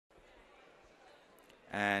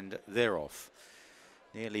and they're off.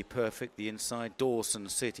 Nearly Perfect, the inside. Dawson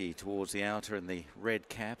City towards the outer in the red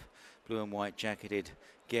cap. Blue and white jacketed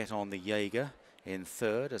Get On the Jaeger in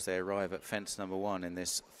third as they arrive at fence number 1 in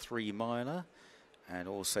this 3-miler. And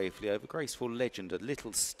all safely over. Graceful Legend, a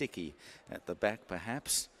little sticky at the back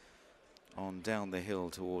perhaps. On down the hill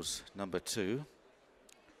towards number 2.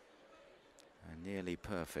 And Nearly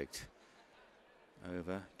Perfect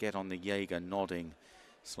over. Get On the Jaeger nodding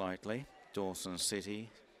slightly. Dawson City.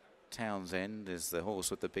 Townshend is the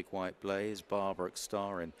horse with the big white blaze. Barbaric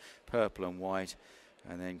Star in purple and white.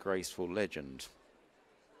 And then Graceful Legend.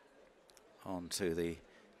 On to the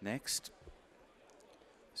next.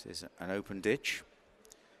 This is an open ditch.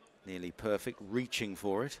 Nearly Perfect, reaching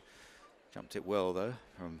for it. Jumped it well though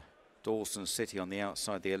from Dawson City on the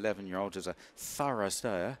outside. The 11-year-old is a thorough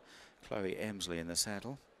stayer. Chloe Emsley in the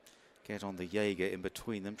saddle. Get On the Jaeger in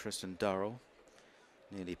between them. Tristan Durrell.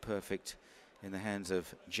 Nearly Perfect in the hands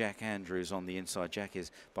of Jack Andrews on the inside. Jack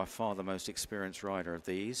is by far the most experienced rider of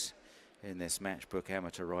these in this Matchbook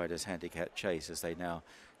Amateur Riders Handicap Chase as they now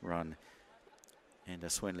run into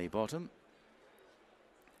Swinley Bottom.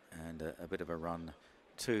 And a bit of a run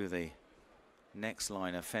to the next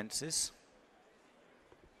line of fences.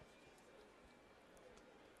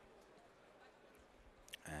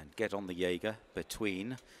 And Get On the Jaeger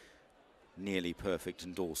between Nearly Perfect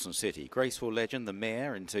and Dawson City. Graceful Legend, the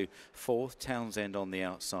mare, into 4th. Townshend on the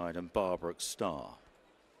outside and Barbaric Star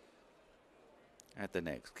at the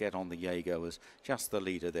next. Get On the Jaeger was just the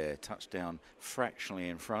leader there. Touchdown fractionally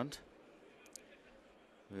in front.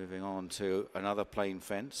 Moving on to another plain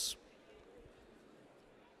fence.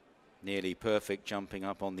 Nearly Perfect jumping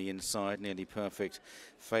up on the inside. Nearly Perfect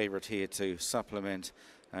favourite here to supplement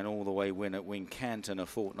an all the way win at Wincanton a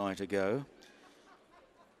fortnight ago.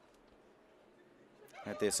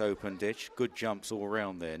 At this open ditch, good jumps all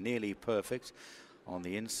round there. Nearly Perfect on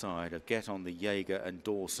the inside of Get On the Jaeger and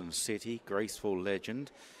Dawson City. Graceful Legend,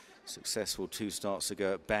 successful 2 starts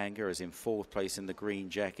ago at Bangor, is in 4th place in the green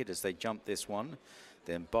jacket as they jump this one.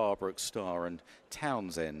 Then Barbaric Star and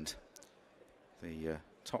Townshend. The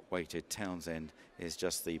top-weighted Townshend is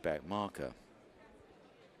just the back marker.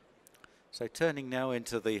 So turning now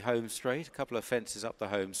into the home straight, a couple of fences up the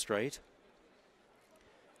home straight.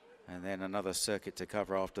 And then another circuit to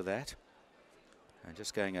cover after that. And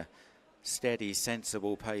just going a steady,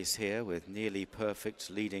 sensible pace here with Nearly Perfect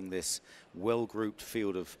leading this well-grouped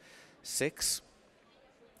field of 6.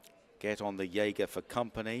 Get On the Jaeger for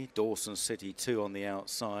company. Dawson City 2 on the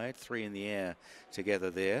outside, 3 in the air together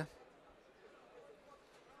there.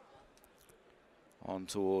 On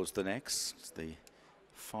towards the next, the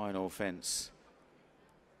final fence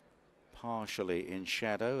partially in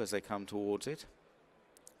shadow as they come towards it.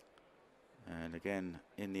 And again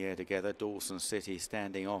in the air together, Dawson City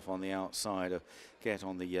standing off on the outside of Get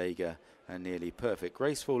On the Jaeger and Nearly Perfect.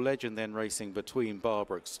 Graceful Legend then racing between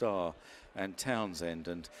Barbaric Star and Townshend,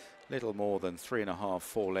 and little more than 3.5,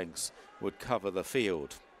 4 lengths would cover the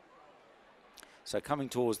field. So coming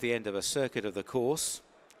towards the end of a circuit of the course,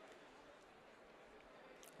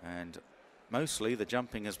 and mostly the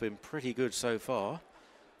jumping has been pretty good so far.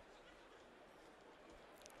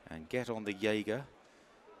 And Get On the Jaeger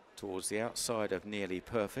towards the outside of Nearly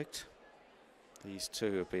Perfect. These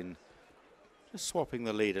two have been just swapping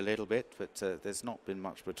the lead a little bit, but there's not been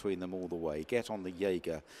much between them all the way. Get On the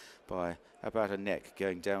Jaeger by about a neck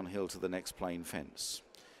going downhill to the next plain fence.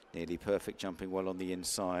 Nearly Perfect jumping well on the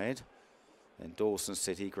inside. Then Dawson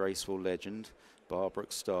City, Graceful Legend,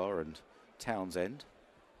 Barbaric Star and Townshend.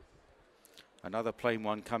 Another plain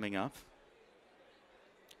one coming up.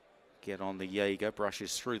 Get On the Jaeger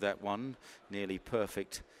brushes through that one. Nearly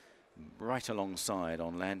Perfect right alongside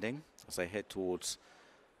on landing as they head towards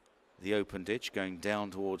the open ditch, going down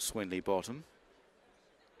towards Swinley Bottom.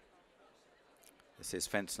 This is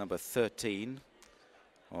fence number 13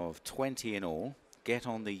 of 20 in all. Get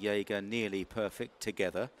On the Jaeger, Nearly Perfect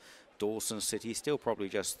together. Dawson City still probably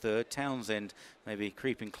just 3rd. Townshend maybe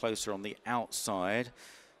creeping closer on the outside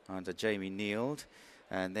under Jamie Neild.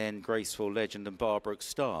 And then Graceful Legend and Barbaric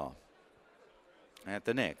Star at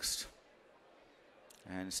the next.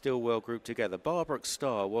 And still well grouped together. Barbaric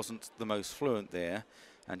Star wasn't the most fluent there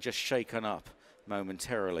and just shaken up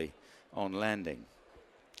momentarily on landing.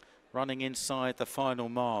 Running inside the final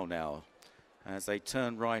mile now as they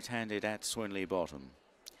turn right-handed at Swinley Bottom.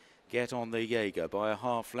 Get On the Jaeger by a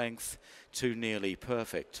half length to Nearly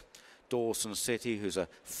Perfect. Dawson City, who's a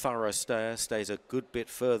thorough stayer, stays a good bit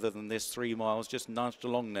further than this 3 miles, just nudged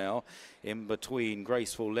along now in between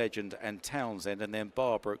Graceful Legend and Townshend, and then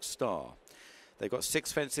Barbaric Star. They've got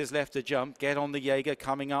 6 fences left to jump. Get on the Jaeger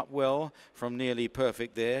coming up well from Nearly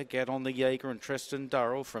Perfect there. Get on the Jaeger and Tristan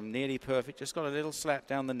Durrell from Nearly Perfect. Just got a little slap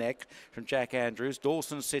down the neck from Jack Andrews.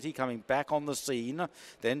 Dawson City coming back on the scene.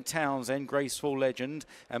 Then Townshend, Graceful Legend,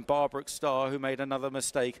 and Barbaric Star, who made another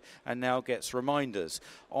mistake and now gets reminders.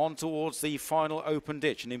 On towards the final open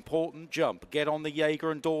ditch. An important jump. Get on the Jaeger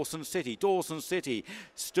and Dawson City. Dawson City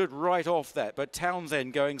stood right off that, but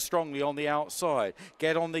Townshend going strongly on the outside.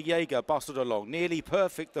 Get on the Jaeger, bustled along. Nearly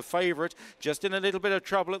Perfect, the favourite, just in a little bit of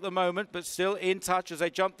trouble at the moment, but still in touch as they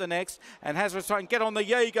jump the next. And Hazard's trying to get on the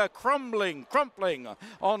Jaeger, crumpling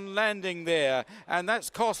on landing there. And that's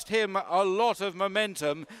cost him a lot of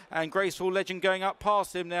momentum. And Graceful Legend going up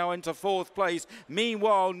past him now into 4th place.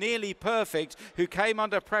 Meanwhile, Nearly Perfect, who came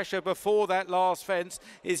under pressure before that last fence,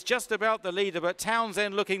 is just about the leader. But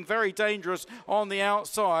Townshend looking very dangerous on the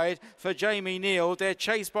outside for Jamie Neal. They're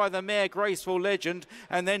chased by the mare Graceful Legend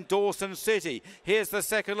and then Dawson City. Here's the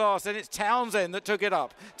second last, and it's Townshend that took it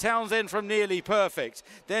up. Townshend from Nearly Perfect.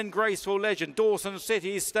 Then Graceful Legend. Dawson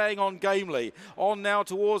City is staying on gamely. On now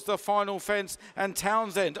towards the final fence, and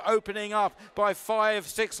Townshend opening up by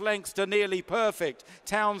 5-6 lengths to Nearly Perfect.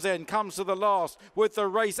 Townshend comes to the last with the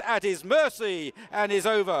race at his mercy and is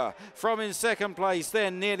over. From in second place,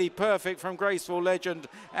 then Nearly Perfect from Graceful Legend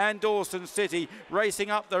and Dawson City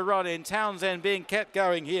racing up the run in. Townshend being kept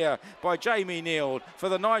going here by Jamie Neal for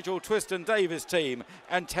the Nigel Twiston Davis team,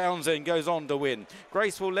 and Townshend goes on to win.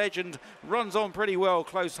 Graceful Legend runs on pretty well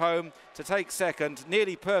close home to take second.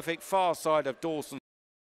 Nearly Perfect far side of Dawson.